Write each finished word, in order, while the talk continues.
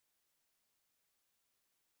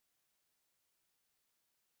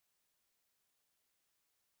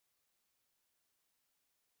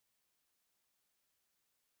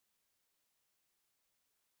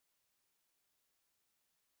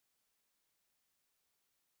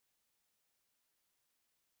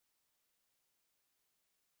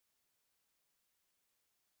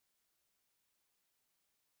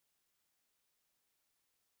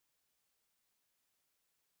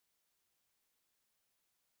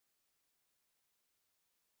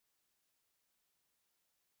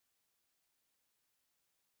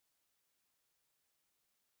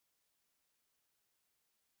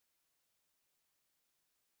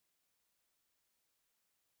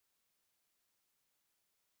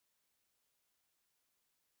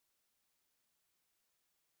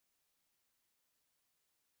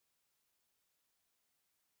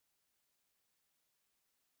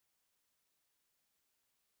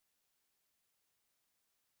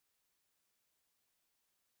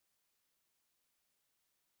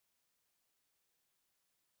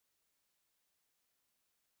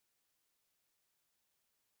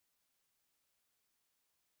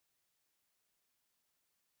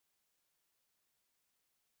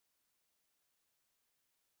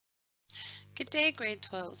Good day, grade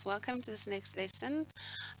 12s. Welcome to this next lesson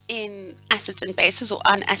in acids and bases or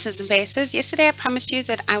on acids and bases. Yesterday I promised you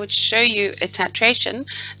that I would show you a titration.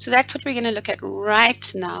 So that's what we're going to look at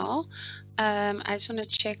right now. I just want to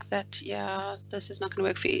check that, yeah, this is not going to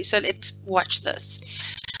work for you. So let's watch this.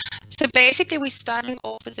 So basically we're starting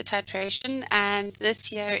off with the titration, and this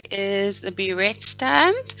here is the burette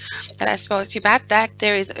stand that I spoke to you about. That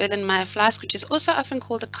there is Erlenmeyer flask, which is also often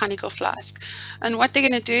called a conical flask. And what they're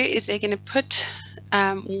going to do is they're going to put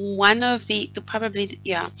one of they're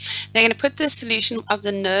going to put the solution of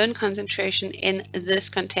the known concentration in this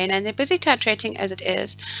container, and they're busy titrating as it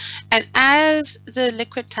is. And as the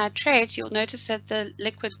liquid titrates, you'll notice that the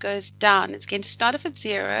liquid goes down. It's going to start off at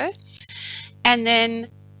 0, and then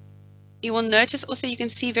you will notice also you can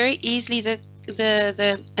see very easily and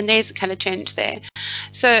there's the color change there.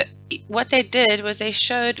 So what they did was they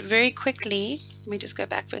showed very quickly, let me just go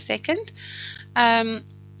back for a second.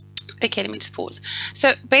 Okay, let me just pause.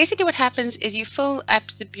 So basically what happens is you fill up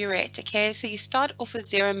the burette, okay? So you start off with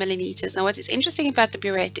 0 milliliters. Now what is interesting about the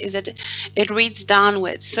burette is that it reads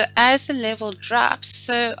downwards. So as the level drops,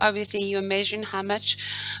 so obviously you're measuring how much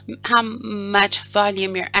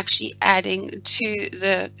volume you're actually adding to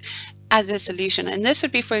the other solution. And this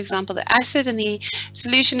would be, for example, the acid, and the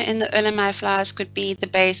solution in the Erlenmeyer flask could be the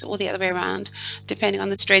base, or the other way around, depending on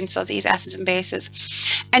the strengths of these acids and bases.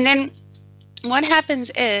 And then what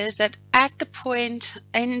happens is that at the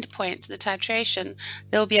end point, the titration,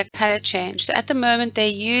 there will be a color change. So at the moment, they're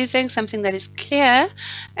using something that is clear,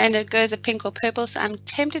 and it goes a pink or purple. So I'm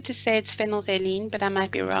tempted to say it's phenolphthalein, but I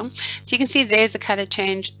might be wrong. So you can see there's the color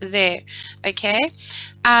change there, okay?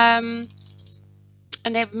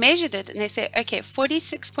 And they've measured it, and they say, okay,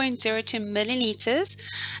 46.02 milliliters.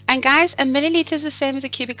 And guys, a milliliter is the same as a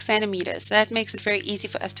cubic centimeter, so that makes it very easy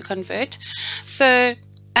for us to convert. So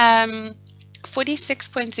 46.02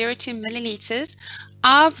 milliliters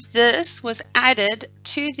of this was added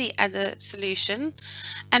to the other solution,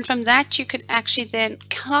 and from that you could actually then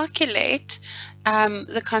calculate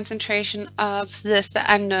the concentration of the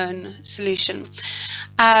unknown solution.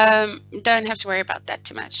 Don't have to worry about that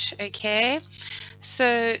too much, okay?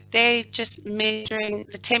 So they're just measuring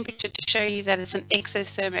the temperature to show you that it's an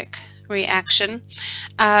exothermic reaction.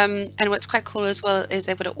 And what's quite cool as well is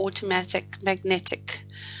they've got an automatic magnetic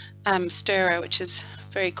stirrer, which is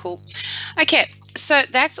very cool. Okay, so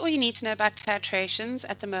that's all you need to know about titrations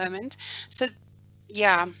at the moment. So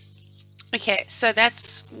yeah, okay, so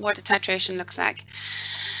that's what a titration looks like.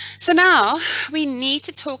 So now we need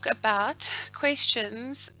to talk about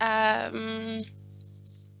questions,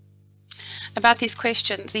 about these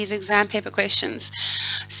questions, these exam paper questions.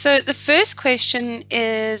 So the first question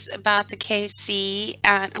is about the KW,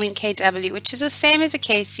 which is the same as a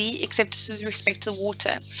KC, except with respect to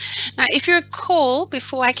water. Now, if you recall,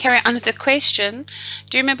 before I carry on with the question,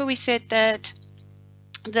 do you remember we said that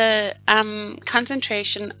the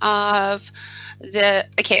concentration of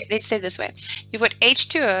okay, let's say it this way. You've got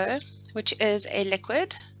H2O, which is a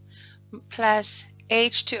liquid, plus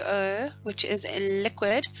H2O, which is a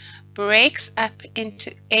liquid, breaks up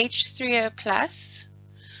into H3O plus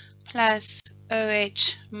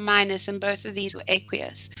OH minus, and both of these were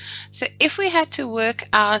aqueous. So if we had to work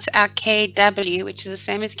out our KW, which is the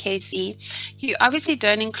same as KC, you obviously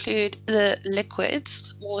don't include the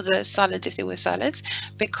liquids or the solids if they were solids,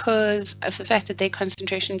 because of the fact that their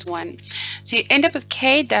concentration is 1. So you end up with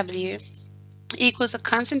KW equals the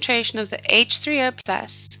concentration of the H3O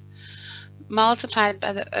plus multiplied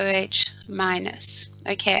by the OH minus.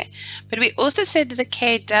 Okay, but we also said that the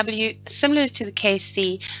KW, similar to the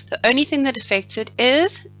KC, the only thing that affects it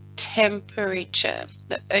is temperature.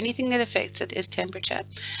 The only thing that affects it is temperature.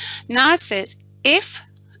 Now it says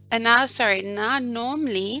now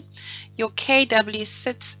normally your KW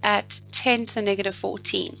sits at 10 to the negative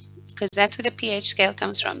 14, because that's where the pH scale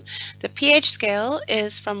comes from. The pH scale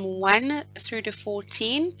is from 1 through to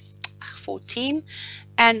 14,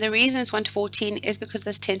 and the reason it's 1 to 14 is because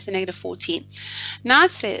there's 10 to the negative 14. Now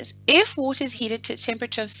it says, if water is heated to a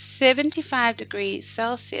temperature of 75 degrees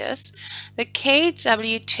Celsius, the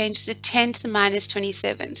KW changes to 10 to the minus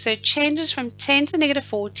 27. So it changes from 10 to the negative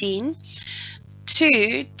 14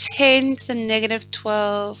 to 10 to the negative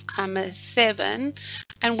 12,7.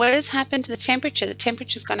 And what has happened to the temperature? The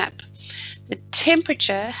temperature's gone up. The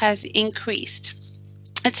temperature has increased.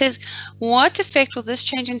 It says, what effect will this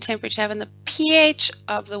change in temperature have on the pH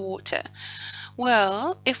of the water?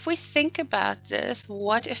 Well, if we think about this,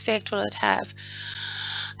 what effect will it have?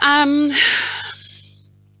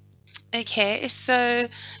 Okay, so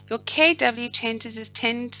your KW changes is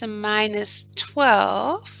 10 to the minus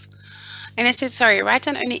 12. And it says, sorry, write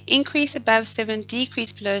down only increase above 7,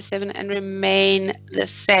 decrease below 7, and remain the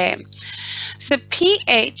same. So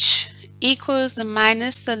pH equals the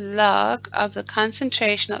minus the log of the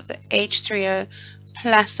concentration of the H3O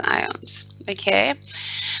plus ions, okay?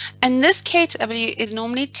 And this KW is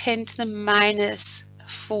normally 10 to the minus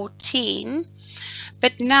 14,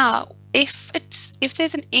 but now if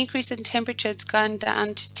there's an increase in temperature, it's gone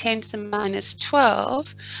down to 10 to the minus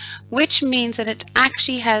 12, which means that it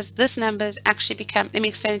actually has, this number has actually become, let me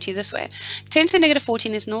explain it to you this way. 10 to the negative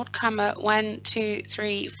 14 is 0, 1, 2,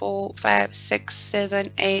 3, 4, 5, 6,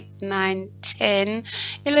 7, 8, 9, 10,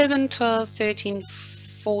 11, 12, 13,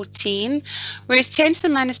 14, whereas 10 to the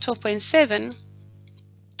minus 12.7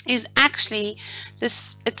 is actually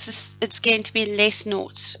this, it's going to be less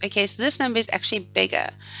naught. Okay, so this number is actually bigger.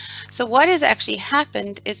 So what has actually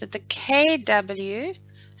happened is that the KW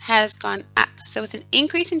has gone up. So with an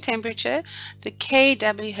increase in temperature, the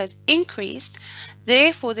KW has increased.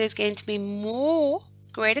 Therefore, there's going to be more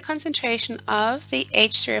greater concentration of the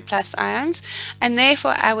H3O plus ions, and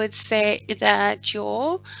therefore I would say that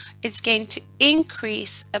it's going to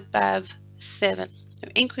increase above 7.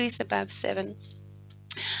 Increase above 7.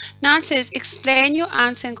 Now it says, explain your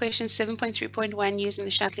answer in question 7.3.1 using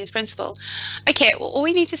the Chatelier's principle. Okay, well, all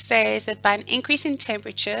we need to say is that by an increase in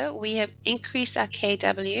temperature, we have increased our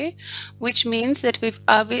KW, which means that we've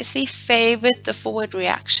obviously favored the forward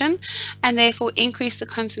reaction and therefore increased the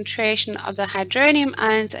concentration of the hydronium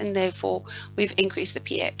ions, and therefore we've increased the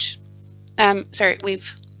pH.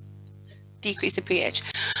 We've decreased the pH.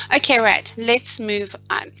 Okay, right, let's move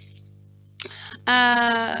on.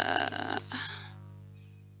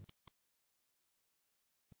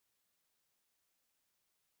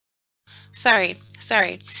 Sorry,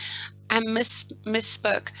 I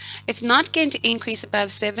misspoke. It's not going to increase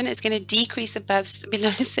above 7. It's going to decrease below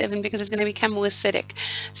 7 because it's going to become more acidic.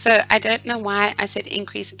 So I don't know why I said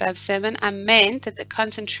increase above 7. I meant that the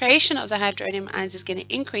concentration of the hydronium ions is going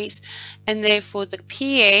to increase, and therefore the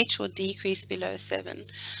pH will decrease below 7.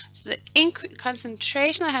 So the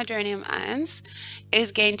concentration of hydronium ions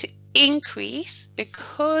is going to increase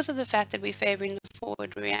because of the fact that we're favoring the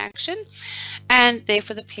forward reaction, and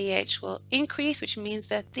therefore the pH will increase, which means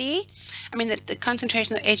that the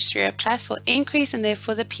concentration of H3O plus will increase, and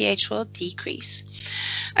therefore the pH will decrease.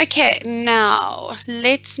 Okay, now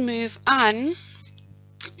let's move on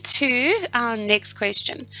to our next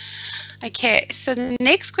question. Okay, so the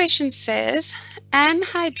next question says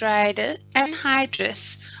anhydrous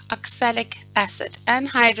oxalic acid.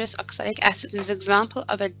 Anhydrous oxalic acid is an example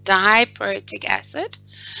of a diprotic acid,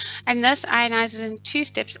 and thus ionizes in 2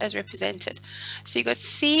 steps as represented. So you've got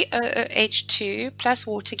COOH2 plus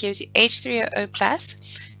water gives you H3OO plus,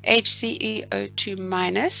 HCEO2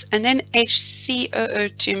 minus, and then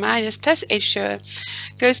HCOO2 minus plus H2O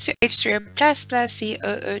goes to H3O plus plus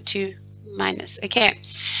COO2 minus. Okay,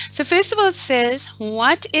 so first of all it says,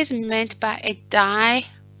 what is meant by a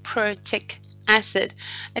diprotic acid?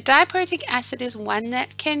 A diprotic acid is one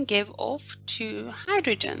that can give off 2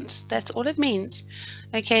 hydrogens. That's all it means.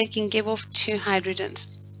 Okay, it can give off 2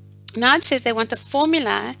 hydrogens. Now it says they want the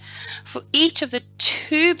formula for each of the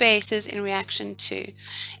 2 bases in reaction 2.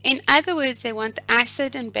 In other words, they want the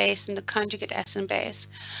acid and base and the conjugate acid and base.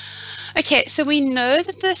 Okay, so we know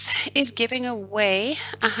that this is giving away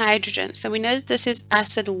a hydrogen. So we know that this is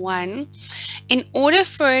acid 1. In order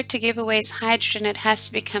for it to give away its hydrogen, it has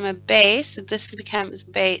to become a base. So this becomes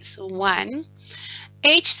base 1.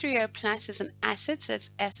 H3O plus is an acid, so it's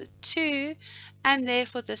acid 2. And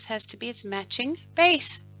therefore, this has to be its matching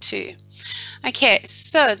base 2. Okay,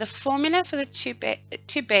 so the formula for the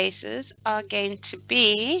two bases are going to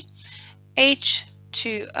be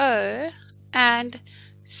H2O and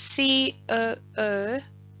COO2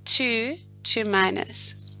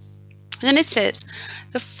 minus. Then it says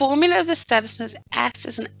the formula of the substance acts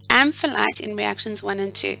as an amphelite in reactions 1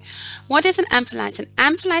 and 2. What is an amphelite? An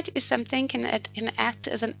amphelite is something can act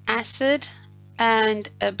as an acid and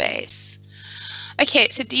a base. Okay,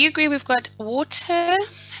 so do you agree we've got water,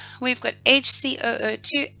 we've got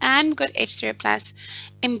HCOO2, and we've got H3O plus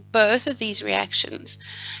in both of these reactions.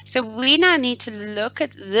 So we now need to look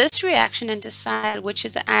at this reaction and decide which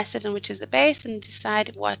is the acid and which is the base, and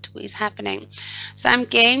decide what is happening. So I'm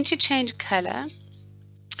going to change color.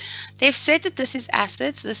 They've said that this is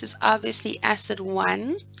acid, so this is obviously acid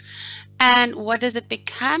 1. And what does it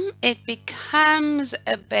become? It becomes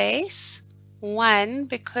a base 1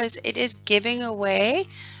 because it is giving away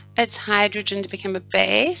its hydrogen to become a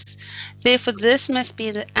base. Therefore, this must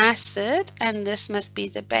be the acid and this must be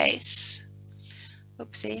the base.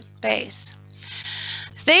 Oopsie, base.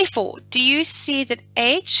 Therefore, do you see that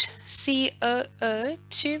HCOO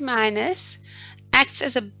COO2 minus acts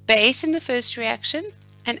as a base in the first reaction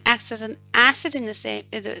and acts as an acid in the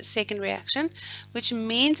second reaction, which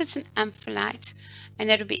means it's an ampholyte, and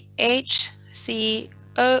that would be HCOO2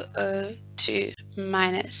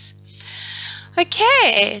 minus.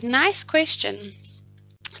 Okay, nice question.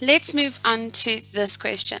 Let's move on to this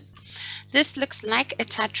question. This looks like a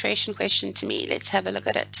titration question to me. Let's have a look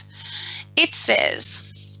at it. It says,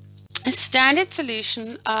 a standard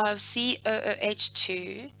solution of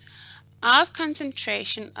COOH2 of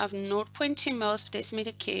concentration of 0.2 moles per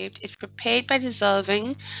decimeter cubed is prepared by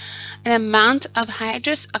dissolving an amount of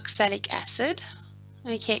hydrous oxalic acid,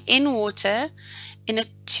 okay, in water in a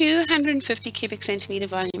 250 cubic centimeter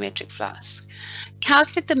volumetric flask.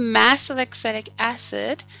 Calculate the mass of oxalic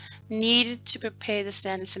acid needed to prepare the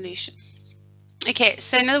standard solution. Okay,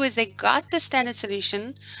 so in other words, they got the standard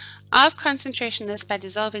solution of concentration this by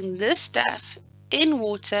dissolving this stuff in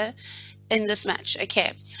water in this much.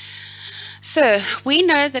 Okay, so we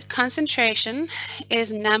know that concentration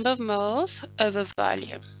is number of moles over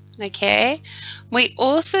volume. Okay, we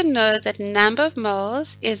also know that number of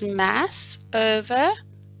moles is mass over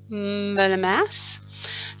molar mass.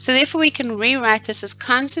 So therefore we can rewrite this as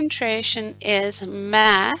concentration is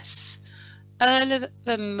mass over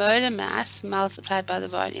molar mass multiplied by the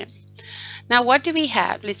volume. Now what do we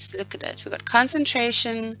have? Let's look at it. We've got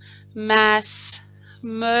concentration, mass,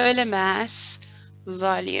 molar mass,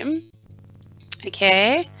 volume.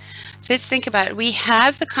 Okay, so let's think about it. We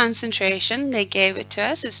have the concentration, they gave it to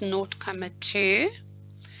us, is 0.2.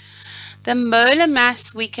 The molar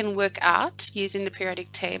mass we can work out using the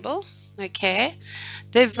periodic table. Okay,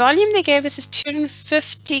 the volume they gave us is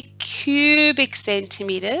 250 cubic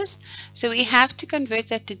centimeters. So we have to convert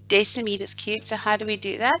that to decimeters cubed. So how do we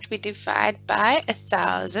do that? We divide by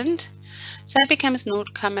 1,000. So that becomes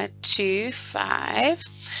 0.25.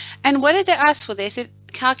 And what did they ask for? They said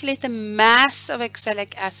calculate the mass of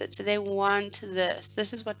oxalic acid. So they want this.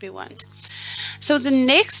 This is what we want. So the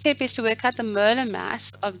next step is to work out the molar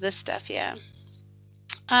mass of this stuff here.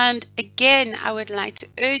 And again, I would like to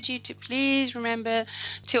urge you to please remember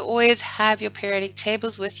to always have your periodic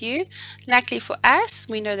tables with you. Luckily for us,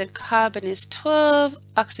 we know that carbon is 12,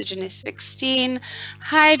 oxygen is 16,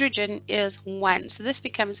 hydrogen is 1. So this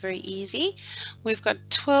becomes very easy. We've got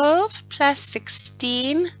 12 plus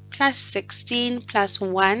 16 plus 16 plus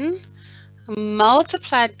 1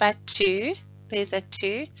 multiplied by 2, there's that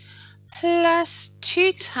 2, plus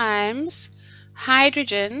 2 times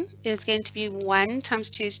hydrogen is going to be 1 times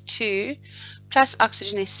 2 is 2, plus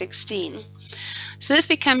oxygen is 16. So this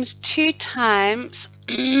becomes 2 times,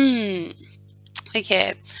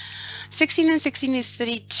 okay, 16 and 16 is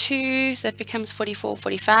 32, so that becomes 44,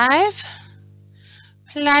 45,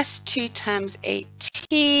 plus 2 times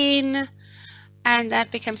 18, and that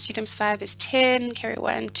becomes 2 times 5 is 10, carry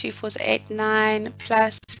 1, 2 4s are 8, 9,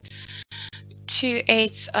 plus 2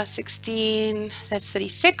 8s are 16, that's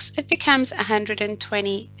 36. It becomes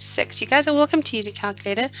 126. You guys are welcome to use a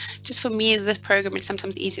calculator. Just for me, this program, it's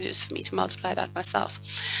sometimes easier just for me to multiply it out myself.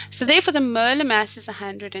 So therefore, the molar mass is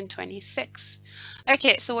 126.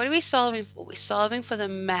 Okay, so what are we solving for? We're solving for the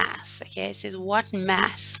mass. Okay, it says what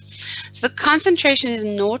mass? So the concentration is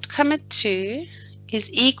 0.2 is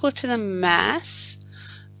equal to the mass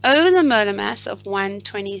over the molar mass of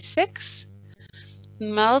 126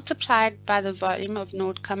 multiplied by the volume of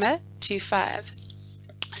 0.25.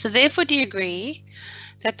 So therefore, do you agree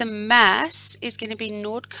that the mass is going to be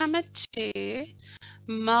 0.2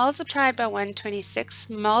 multiplied by 126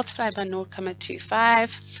 multiplied by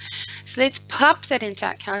 0.25? So let's pop that into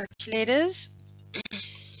our calculators.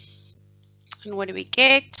 And what do we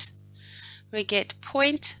get? We get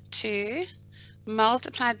 0.2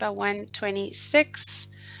 multiplied by 126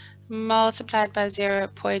 multiplied by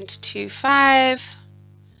 0.25,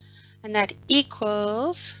 and that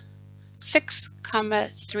equals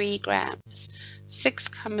 6,3 grams.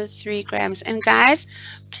 6,3 grams. And guys,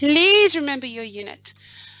 please remember your unit.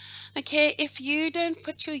 Okay, if you don't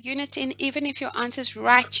put your unit in, even if your answer is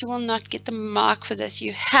right, you will not get the mark for this.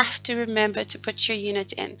 You have to remember to put your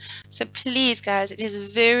unit in. So please, guys, it is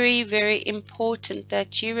very, very important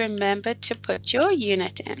that you remember to put your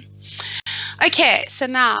unit in. Okay, so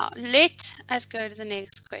now let us go to the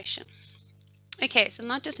next question. Okay, so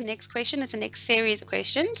not just the next question, it's the next series of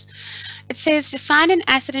questions. It says, define an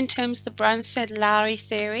acid in terms of the Bronsted-Lowry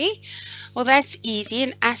theory. Well, that's easy.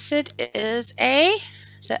 An acid is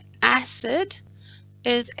the acid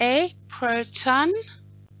is a proton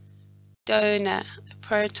donor.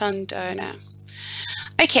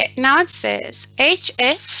 Okay, now it says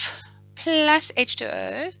HF plus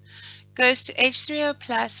H2O goes to H3O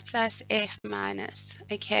plus plus F minus,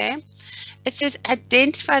 okay? It says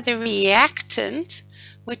identify the reactant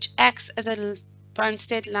which acts as a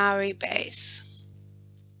Bronsted-Lowry base.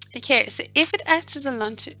 Okay, so if it acts as a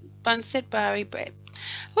Bronsted-Lowry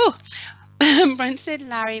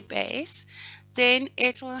base, then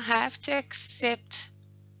it will have to accept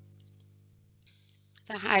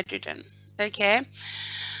the hydrogen, okay?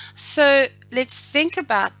 So let's think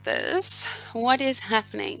about this. What is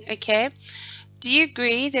happening, okay? Do you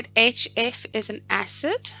agree that HF is an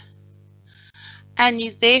acid? And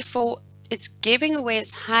therefore, it's giving away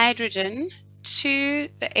its hydrogen to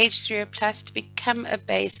the H3O plus to become a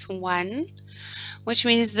base 1, which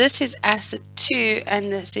means this is acid 2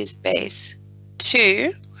 and this is base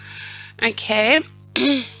 2. Okay.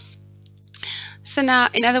 So now,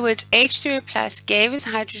 in other words, H3O plus gave its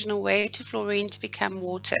hydrogen away to fluorine to become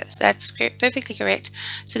water. So that's perfectly correct.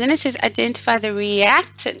 So then it says identify the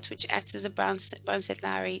reactant which acts as a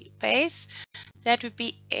Bronsted-Lowry base. That would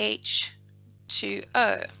be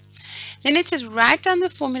H2O. Then it says write down the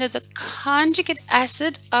formula of the conjugate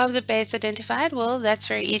acid of the base identified. Well, that's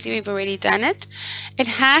very easy. We've already done it. It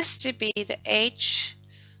has to be the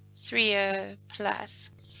H3O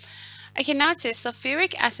plus. Okay, now it says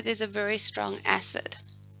sulfuric acid is a very strong acid.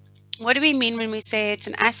 What do we mean when we say it's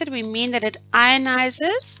an acid? We mean that it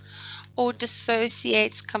ionizes or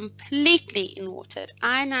dissociates completely in water. It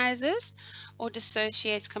ionizes or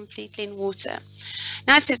dissociates completely in water.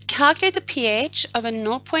 Now it says calculate the pH of a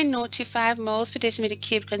 0.025 moles per decimeter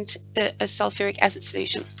cubed a sulfuric acid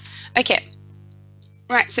solution. Okay,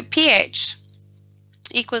 right, so pH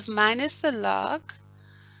equals minus the log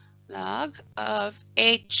of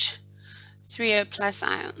H3O plus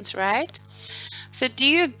ions, right? So do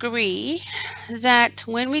you agree that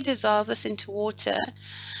when we dissolve this into water,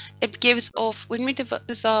 it gives off, when we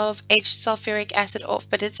dissolve sulfuric acid off,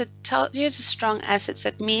 but it's a strong acid, so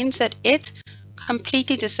it means that it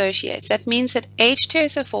completely dissociates. That means that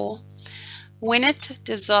H2SO4, when it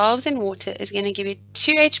dissolves in water, is going to give you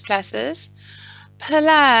 2 H pluses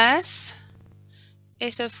plus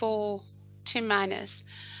SO4 2 minus.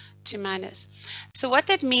 So what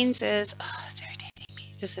that means is, oh, it's irritating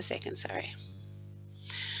me. Just a second, sorry.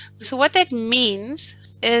 So what that means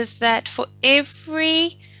is that for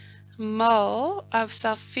every mole of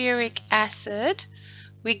sulfuric acid,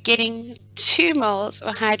 we're getting 2 moles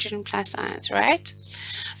of hydrogen plus ions, right?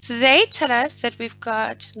 So they tell us that we've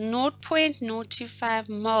got 0.025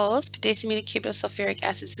 moles per decimeter cubed of sulfuric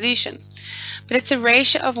acid solution, but it's a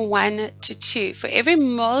ratio of 1 to 2. For every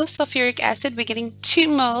mole of sulfuric acid, we're getting 2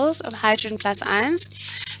 moles of hydrogen plus ions.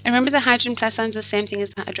 And remember, the hydrogen plus ions are the same thing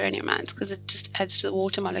as the hydronium ions because it just adds to the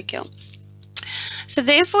water molecule. So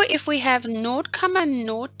therefore, if we have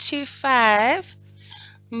 0.025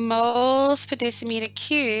 moles per decimeter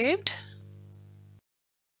cubed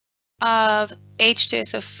of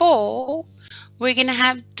H2SO4, we're going to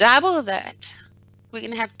have double that. We're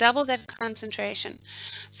going to have double that concentration.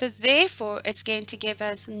 So therefore, it's going to give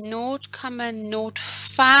us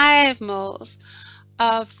 0.05 moles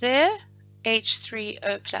of the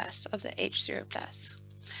H3O plus, of the H3O plus.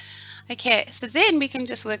 Okay, so then we can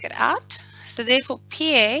just work it out. So therefore,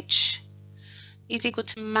 pH is equal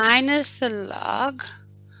to minus the log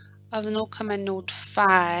of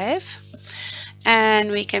 0.05.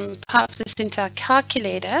 And we can pop this into our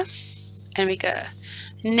calculator and we go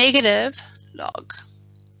negative log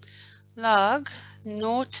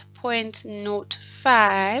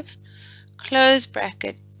 0.05 close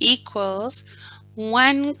bracket equals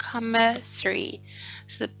 1,3.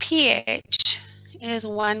 So the pH is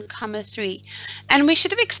 1,3. And we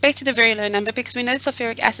should have expected a very low number because we know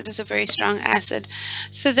sulfuric acid is a very strong acid.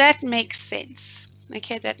 So that makes sense.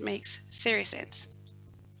 Okay, that makes serious sense.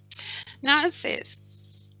 Now it says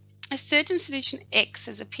a certain solution X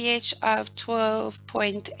has a pH of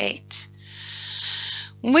 12.8.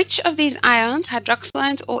 Which of these ions, hydroxyl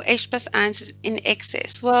ions or H plus ions, is in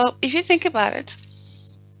excess? Well, if you think about it,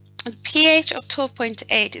 the pH of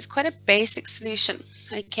 12.8 is quite a basic solution.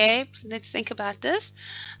 Okay, let's think about this.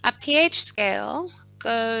 Our pH scale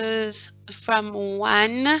goes from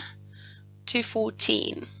 1 to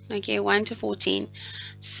 14. Okay, 1 to 14.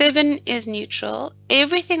 7 is neutral.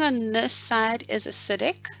 Everything on this side is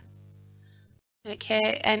acidic.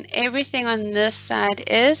 Okay, and everything on this side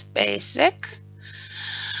is basic.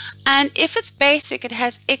 And if it's basic, it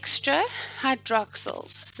has extra hydroxyls.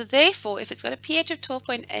 So therefore, if it's got a pH of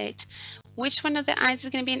 12.8, which one of the ions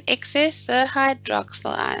is going to be in excess? The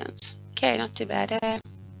hydroxyl ions. Okay, not too bad.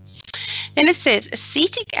 Then it says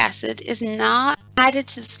acetic acid is now added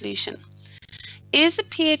to the solution. Is the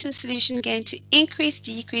pH of the solution going to increase,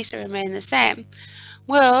 decrease, or remain the same?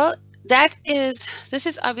 Well, This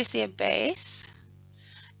is obviously a base,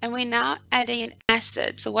 and we're now adding an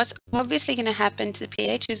acid. So what's obviously going to happen to the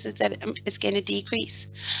pH is that it's going to decrease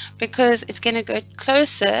because it's going to go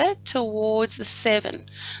closer towards the 7.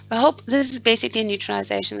 This is basically a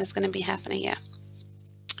neutralization that's going to be happening here.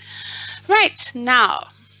 Right, now,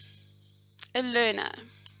 a learner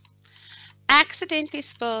accidentally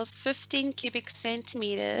spills 15 cubic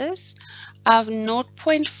centimeters of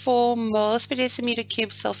 0.4 moles per decimeter cube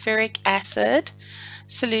sulfuric acid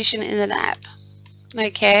solution in the lab.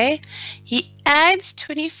 Okay, he adds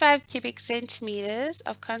 25 cubic centimeters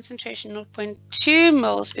of concentration 0.2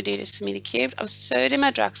 moles per decimeter cubed of sodium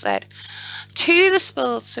hydroxide to the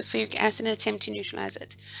spilled sulfuric acid in an attempt to neutralize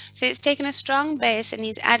it. So he's taken a strong base and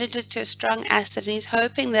he's added it to a strong acid, and he's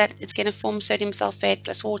hoping that it's going to form sodium sulfate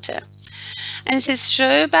plus water. And it says,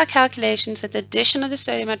 show by calculations that the addition of the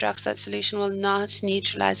sodium hydroxide solution will not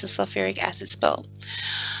neutralize the sulfuric acid spill.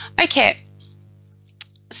 Okay,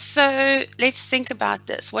 so let's think about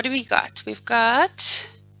this. What do we got? We've got,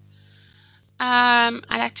 I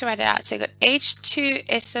like to write it out. So we've got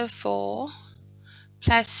H2SO4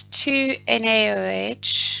 plus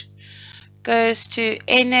 2NaOH goes to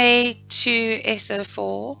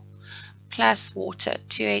Na2SO4 plus water,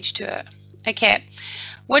 2H2O. Okay.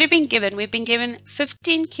 What have we been given? We've been given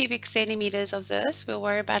 15 cubic centimeters of this. We'll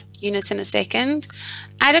worry about units in a second.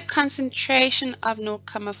 At a concentration of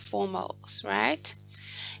 0.4 moles, right?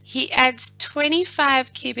 He adds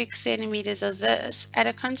 25 cubic centimeters of this at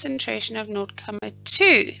a concentration of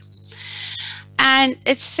 0.2. And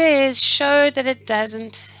it says, show that it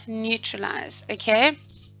doesn't neutralize, okay?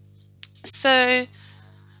 So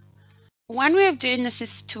one way of doing this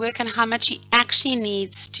is to work on how much he actually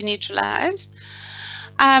needs to neutralize.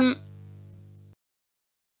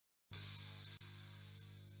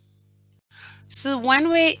 So one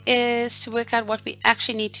way is to work out what we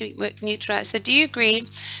actually need to neutralize. So do you agree?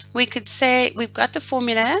 We could say we've got the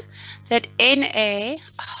formula that Na,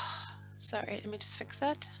 sorry, let me just fix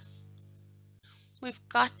that. We've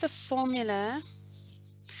got the formula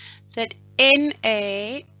that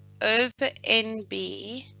Na over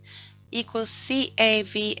Nb equals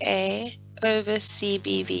CAVA over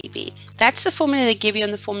CBVB. That's the formula they give you on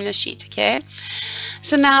the formula sheet, okay?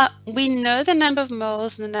 So now we know the number of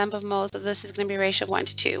moles, and the number of moles of this is going to be a ratio of 1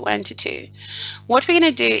 to 2, 1 to 2. What we're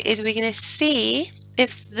going to do is we're going to see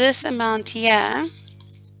if this amount here,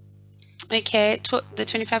 okay, the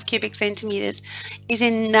 25 cubic centimeters, is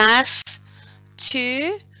enough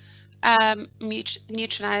to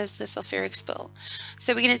neutralize the sulfuric spill.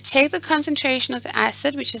 So we're going to take the concentration of the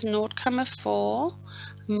acid, which is 0.4,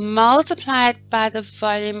 multiplied by the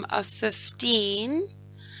volume of 15,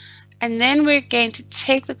 and then we're going to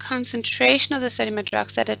take the concentration of the sodium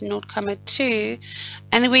hydroxide at 0.2,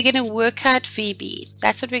 and then we're going to work out VB.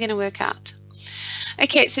 That's what we're going to work out.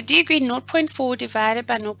 Okay, so do you agree 0.4 divided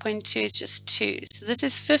by 0.2 is just 2? So this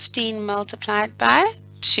is 15 multiplied by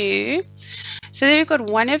 2. So then we've got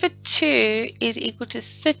 1 over 2 is equal to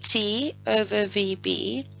 30 over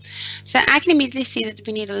VB. So I can immediately see that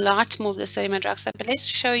we need a lot more of the sodium hydroxide, but let's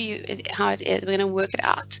show you how it is. We're going to work it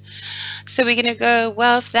out. So we're going to go,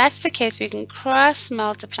 well, if that's the case, we can cross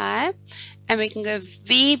multiply, and we can go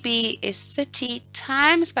VB is 30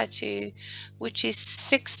 times by 2, which is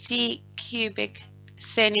 60 cubic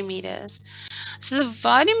centimeters. So the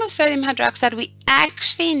volume of sodium hydroxide we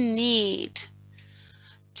actually need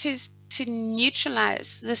to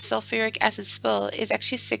neutralize the sulfuric acid spill is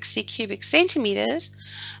actually 60 cubic centimeters,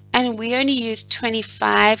 and we only use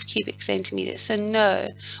 25 cubic centimeters. So no,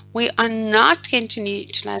 we are not going to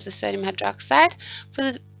neutralize the sodium hydroxide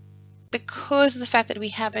because of the fact that we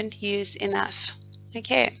haven't used enough.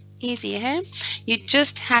 Okay, easy, huh? You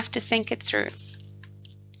just have to think it through.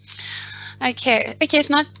 Okay, it's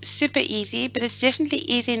not super easy, but it's definitely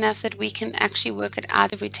easy enough that we can actually work it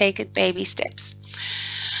out if we take it baby steps.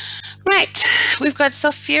 Right, we've got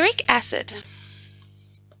sulfuric acid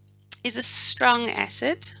is a strong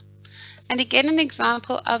acid, and again an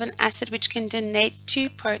example of an acid which can donate 2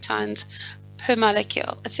 protons per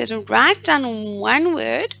molecule. It says write down one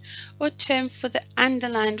word or term for the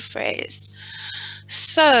underlined phrase.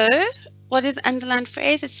 So what is the underlined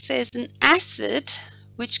phrase? It says an acid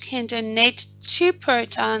which can donate 2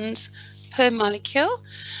 protons per molecule.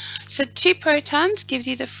 So 2 protons gives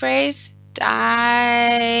you the phrase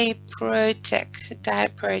diprotic,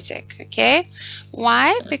 okay?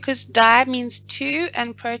 Why? Because di means 2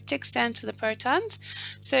 and protic stands for the protons.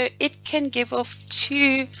 So it can give off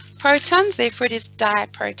 2 protons, therefore it is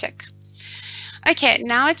diprotic. Okay,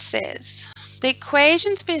 now it says the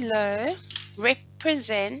equations below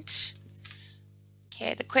represent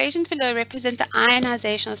Okay, the equations below represent the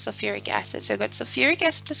ionization of sulfuric acid. So we've got sulfuric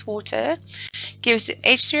acid plus water gives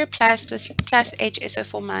H3O plus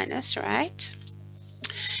HSO4 minus, right?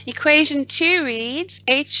 Equation 2 reads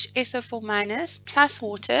HSO4 minus plus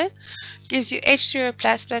water gives you H3O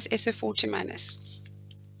plus SO4 minus.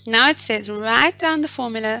 Now it says write down the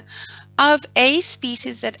formula of a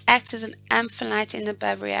species that acts as an amphiolite in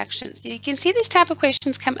above reactions. You can see these type of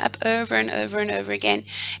questions come up over and over and over again,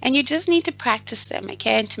 and you just need to practice them,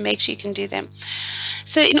 okay, and to make sure you can do them.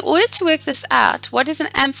 So in order to work this out, what is an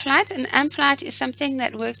amphiolite? An amphiolite is something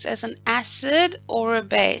that works as an acid or a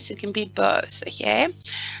base. It can be both, okay?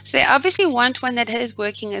 So they obviously want one that is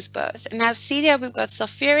working as both. And now see there we've got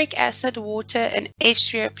sulfuric acid, water, and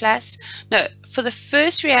H3O plus. No, for the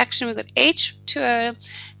first reaction we've got H2O,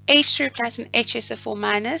 H3O plus, and HSO4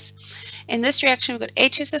 minus. In this reaction, we've got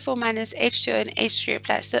HSO4 minus, H2O, and H3O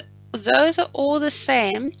plus. So those are all the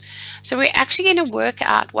same. So we're actually going to work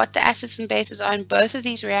out what the acids and bases are in both of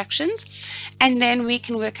these reactions, and then we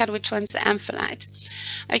can work out which one's the amphiolite.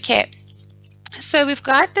 Okay, so we've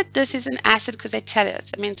got that this is an acid because they tell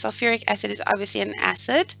us. I mean, sulfuric acid is obviously an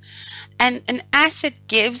acid, and an acid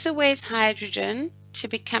gives away its hydrogen to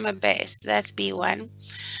become a base. That's B1.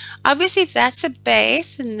 Obviously, if that's a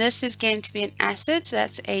base, then this is going to be an acid, so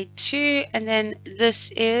that's A2, and then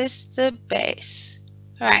this is the base.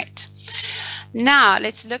 All right. Now,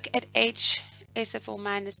 let's look at HSO4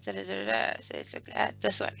 minus, So let's look at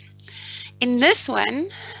this one. In this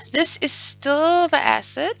one, this is still the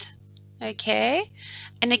acid, okay?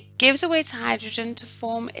 And it gives away its hydrogen to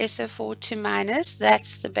form SO4 minus,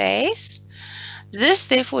 that's the base. This,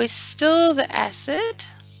 therefore, is still the acid,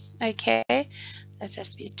 okay? That's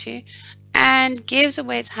SB2, and gives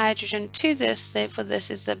away its hydrogen to this, therefore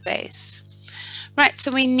this is the base. Right,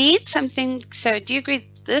 so we need something, so do you agree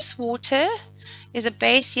this water is a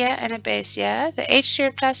base here and a base here? The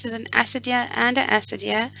H3O plus is an acid here and an acid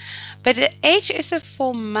here, but the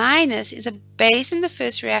HSO4 minus is a base in the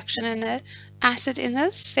first reaction and an acid in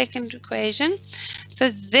the second equation. So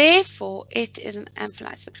therefore it is an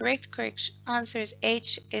amphiolite. The correct answer is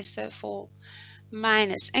HSO4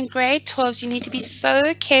 minus. In grade 12s, you need to be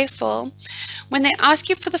so careful. When they ask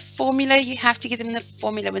you for the formula, you have to give them the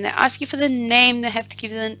formula. When they ask you for the name, they have to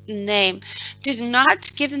give them the name. Do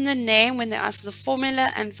not give them the name when they ask the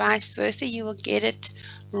formula, and vice versa. You will get it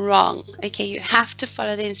wrong. Okay, you have to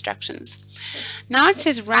follow the instructions. Now it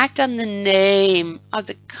says write down the name of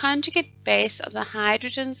the conjugate base of the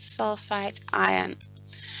hydrogen sulfide ion.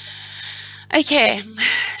 Okay,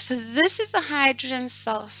 so this is the hydrogen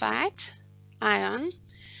sulfide ion.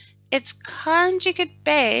 Its conjugate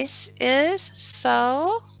base is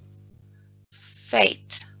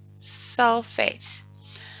sulfate.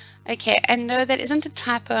 Okay, and no, that isn't a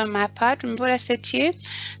typo on my part. Remember what I said to you?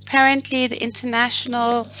 Apparently the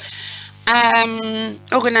International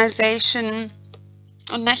Organization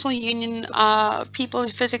or National Union of People in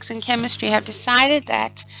Physics and Chemistry have decided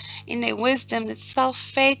that in their wisdom that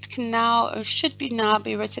sulfate can now or should be now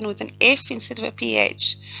be written with an F instead of a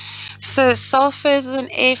PH. So sulfur is with an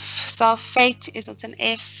F, sulfate is with an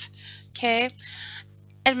F, okay?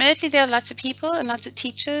 Admittedly, there are lots of people and lots of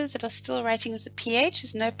teachers that are still writing with a PH.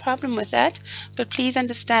 There's no problem with that, but please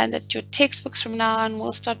understand that your textbooks from now on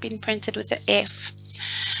will start being printed with an F.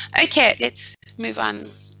 Okay, let's move on.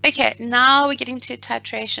 Okay, now we're getting to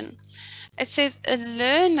titration. It says a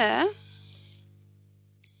learner,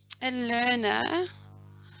 I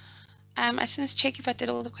just want to check if I did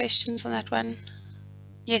all the questions on that one.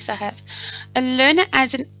 Yes, I have. A learner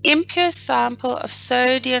adds an impure sample of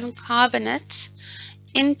sodium carbonate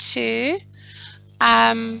into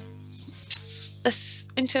a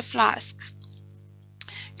flask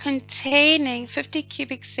containing 50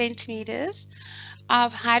 cubic centimeters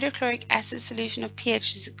of hydrochloric acid solution of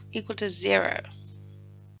pH is equal to 0.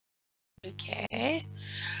 Okay.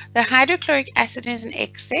 The hydrochloric acid is in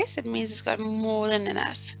excess. It means it's got more than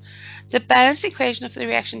enough. The balanced equation of the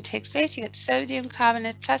reaction takes place. You get sodium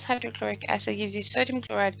carbonate plus hydrochloric acid gives you sodium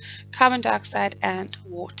chloride, carbon dioxide, and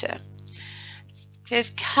water. It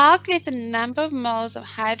says calculate the number of moles of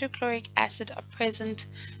hydrochloric acid are present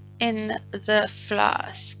in the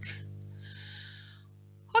flask.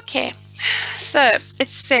 Okay, so it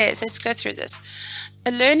says, let's go through this.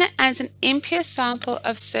 A learner adds an impure sample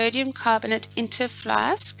of sodium carbonate into a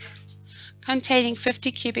flask containing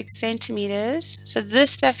 50 cubic centimeters. So this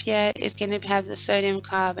stuff here is going to have the sodium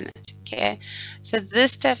carbonate, okay? So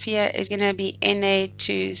this stuff here is going to be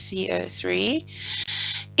Na2CO3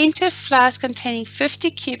 into a flask containing 50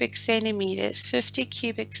 cubic centimeters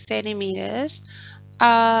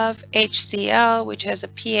of HCl, which has a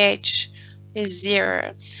pH is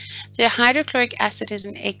 0. The hydrochloric acid is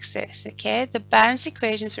in excess, okay? The balance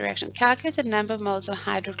equation for the reaction. Calculate the number of moles of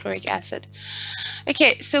hydrochloric acid.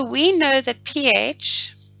 Okay, so we know that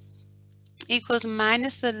pH equals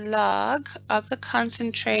minus the log of the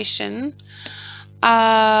concentration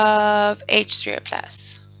of H3O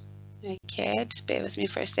plus. Okay, just bear with me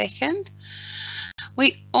for a second.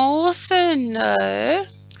 We also know,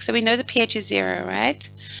 so we know the pH is 0, right?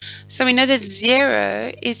 So we know that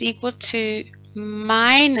 0 is equal to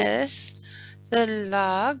minus the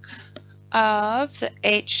log of the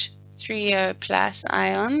H3O plus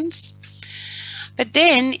ions. But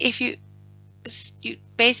then if you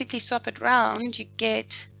basically swap it around, you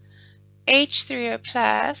get H3O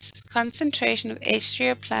plus, concentration of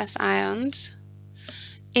H3O plus ions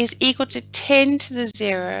is equal to 10 to the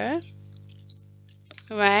 0,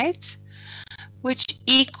 right? Which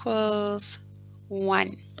equals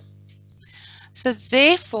 1. So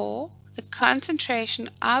therefore, the concentration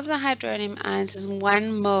of the hydronium ions is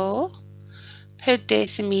 1 mole per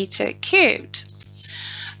decimeter cubed.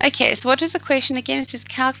 Okay, so what was the question again? It says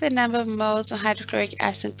calculate the number of moles of hydrochloric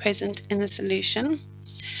acid present in the solution.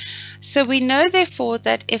 So we know therefore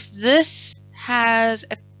that if this has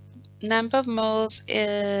a number of moles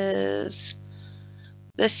is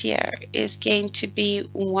this here is going to be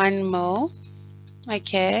 1 mole.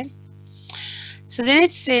 Okay. So then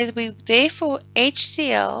it says therefore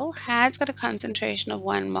HCl has got a concentration of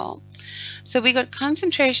 1 mole. So we got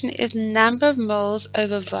concentration is number of moles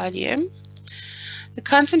over volume. The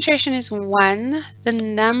concentration is 1. The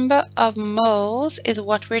number of moles is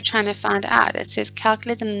what we're trying to find out. It says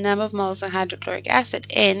calculate the number of moles of hydrochloric acid,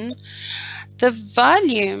 N. The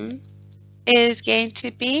volume is going to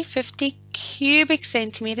be 50 cubic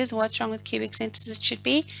centimeters. What's wrong with cubic centimeters? It should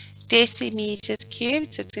be decimeters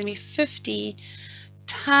cubed. So it's going to be 50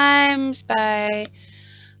 times by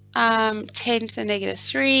 10 to the negative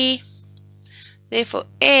 3. Therefore,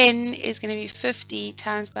 N is going to be 50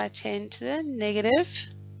 times by 10 to the negative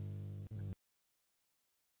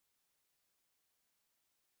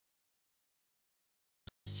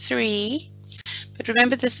 3. But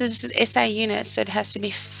remember, this is SI units, so it has to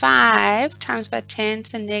be 5 times by 10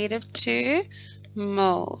 to the negative 2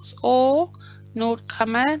 moles, or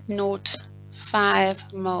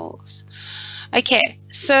 0.05 moles. Okay,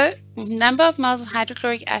 so number of moles of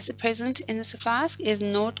hydrochloric acid present in this flask is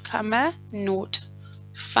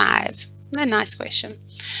 0.05. A nice question.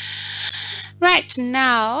 Right,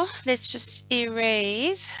 now let's just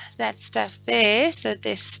erase that stuff there so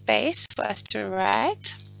there's space for us to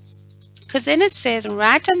write. Because then it says,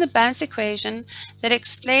 write down the balance equation that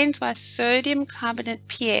explains why sodium carbonate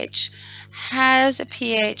pH has a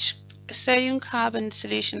pH, sodium carbonate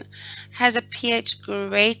solution has a pH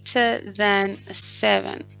greater than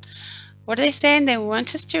 7. What are they saying? They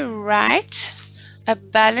want us to write a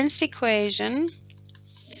balanced equation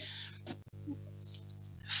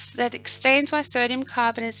that explains why sodium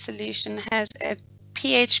carbonate solution has a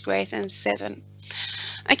pH greater than 7.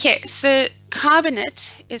 Okay, so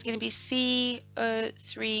carbonate is going to be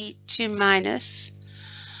CO3 2 minus.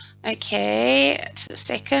 Okay, to the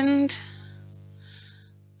second.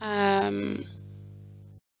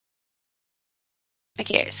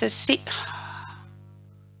 Okay, so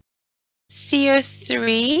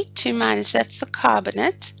CO3 2 minus, that's the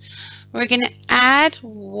carbonate. We're going to add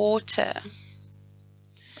water.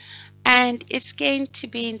 And it's going to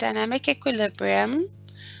be in dynamic equilibrium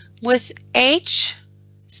with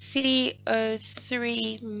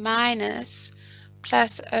HCO3 minus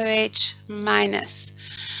plus OH minus.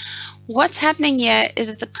 What's happening here is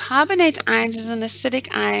that the carbonate ions is an acidic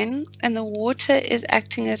ion and the water is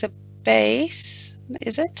acting as a base.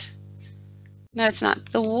 Is it? No, it's not.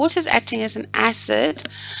 The water is acting as an acid.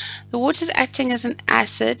 The water is acting as an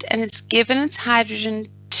acid and it's given its hydrogen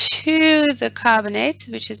to the carbonate,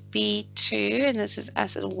 which is B2, and this is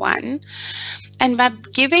acid 1. And by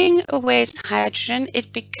giving away its hydrogen,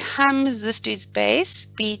 it becomes this dude's base,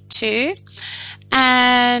 B2,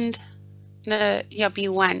 and no, yeah,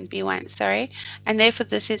 B1, sorry. And therefore,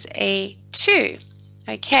 this is A2.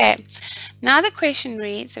 Okay, now the question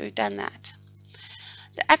reads, so we've done that.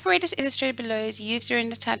 The apparatus illustrated below is used during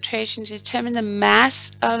the titration to determine the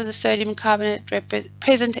mass of the sodium carbonate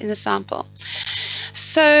present in the sample.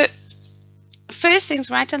 So, first things,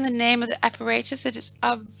 write down the name of the apparatus. It is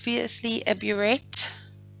obviously a burette.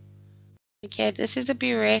 Okay, this is a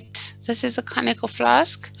burette. This is a conical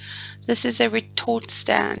flask. This is a retort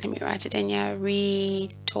stand. Let me write it in here.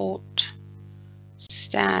 Retort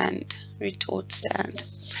stand.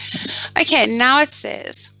 Okay, now it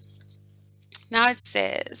says,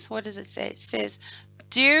 what does it say? It says,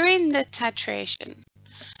 during the titration,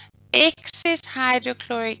 excess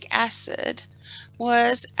hydrochloric acid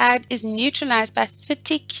is neutralized by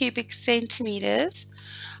 30 cubic centimeters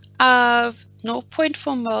of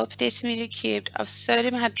 0.4 mole per decimeter cubed of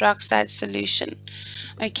sodium hydroxide solution.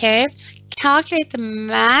 Okay, calculate the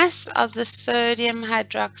mass of the sodium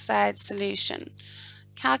hydroxide solution.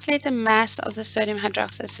 Calculate the mass of the sodium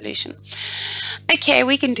hydroxide solution. Okay,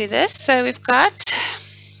 we can do this. So we've got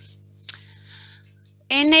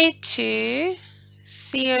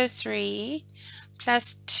Na2CO3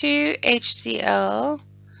 plus 2HCl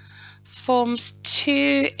forms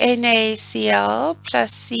 2 NaCl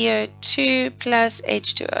plus CO2 plus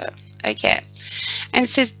H2O. Okay, and it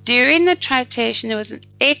says during the titration there was an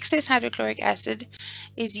excess hydrochloric acid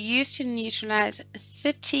is used to neutralize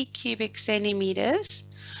 30 cubic centimeters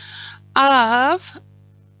of,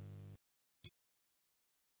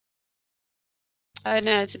 oh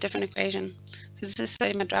no, it's a different equation because this is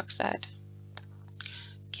sodium hydroxide.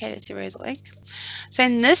 Okay, let's erase all ink. So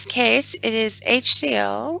in this case it is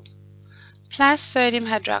HCl plus sodium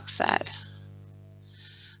hydroxide.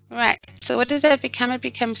 Right, so what does that become? It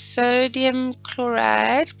becomes sodium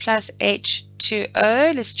chloride plus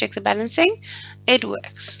H2O. Let's check the balancing. It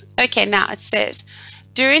works. Okay, now it says,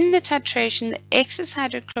 during the titration, the excess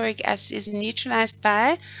hydrochloric acid is neutralized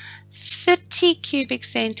by 30 cubic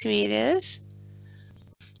centimeters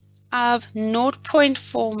of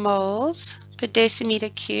 0.4 moles per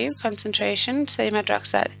decimeter cube concentration sodium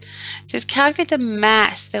hydroxide. It says calculate the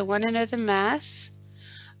mass. They want to know the mass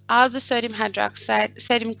of the sodium hydroxide,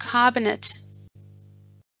 sodium carbonate.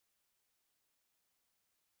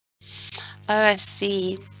 Oh, I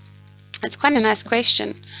see. It's quite a nice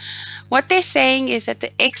question. What they're saying is that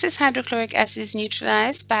the excess hydrochloric acid is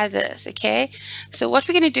neutralized by this, okay? So what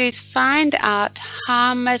we're going to do is find out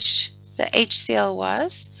how much the HCl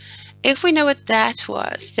was. If we know what that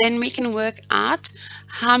was, then we can work out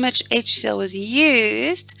how much HCl was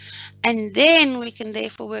used, and then we can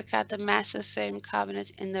therefore work out the mass of sodium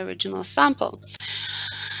carbonate in the original sample.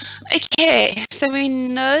 Okay, so we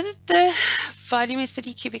know that the volume is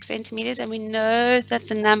 30 cubic centimeters, and we know that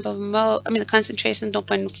the number of the concentration is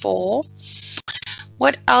 0.4.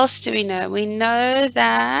 What else do we know? We know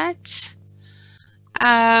that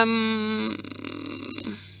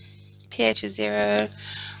pH is 0.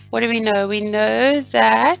 What do we know? We know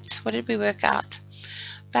that, what did we work out?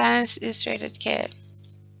 Balance illustrated care.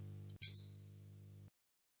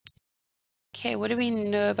 Okay, what do we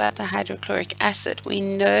know about the hydrochloric acid? We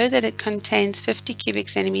know that it contains 50 cubic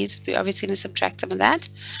centimeters. We're obviously going to subtract some of that.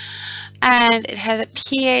 And it has a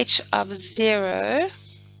pH of 0.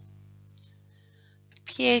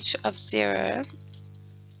 pH of 0.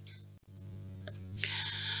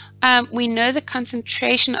 We know the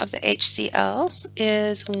concentration of the HCl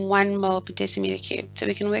is 1 mole per decimeter cubed, so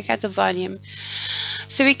we can work out the volume.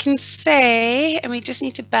 So we can say, and we just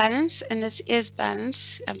need to balance, and this is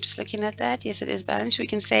balanced. I'm just looking at that. Yes, it is balanced. We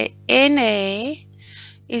can say Na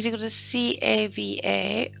is equal to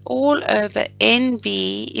CAVA all over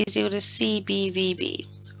NB is equal to CBVB.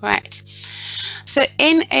 Right. So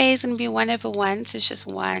Na is going to be 1 over 1, so it's just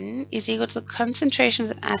 1, is equal to the concentration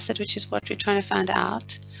of the acid, which is what we're trying to find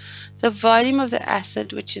out. The volume of the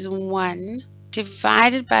acid, which is 1,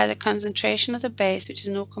 divided by the concentration of the base, which is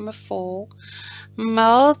 0.4,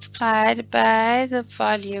 multiplied by the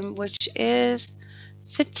volume, which is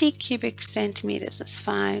 30 cubic centimeters. That's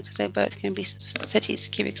fine, because they're both going to be 30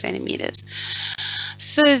 cubic centimeters.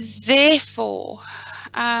 So therefore,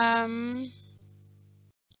 hang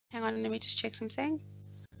on, let me just check something.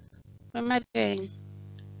 What am I doing?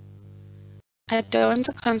 I don't want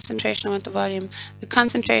the concentration, I want the volume. The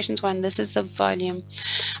concentration is 1, this is the volume.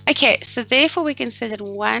 Okay, so therefore we can say that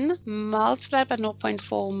 1 multiplied by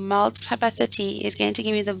 0.4 multiplied by 30 is going to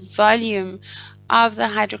give me the volume of the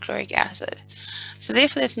hydrochloric acid. So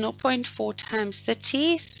therefore that's 0.4 times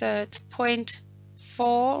 30, so it's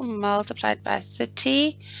 0.4 multiplied by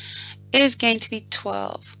 30 is going to be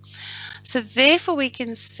 12. So therefore we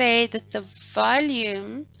can say that the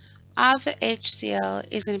volume of the HCl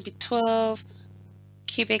is going to be 12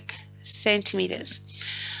 cubic centimeters.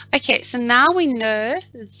 Okay, so now we know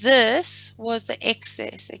this was the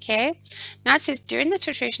excess, okay? Now it says during the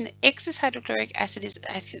titration, the excess hydrochloric acid is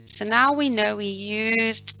active. So now we know we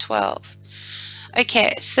used 12.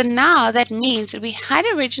 Okay, so now that means that we had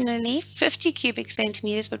originally 50 cubic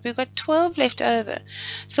centimeters, but we've got 12 left over.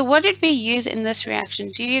 So what did we use in this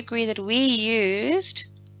reaction? Do you agree that we used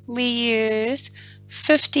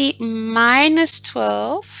 50 minus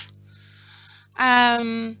 12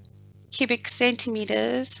 cubic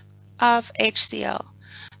centimeters of HCl.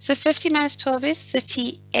 So 50 minus 12 is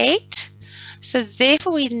 38. So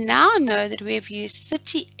therefore, we now know that we have used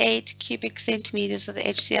 38 cubic centimeters of the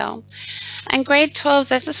HCl. And grade 12,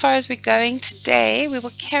 that's as far as we're going today. We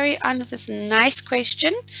will carry on with this nice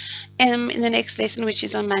question in the next lesson, which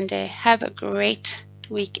is on Monday. Have a great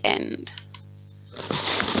weekend.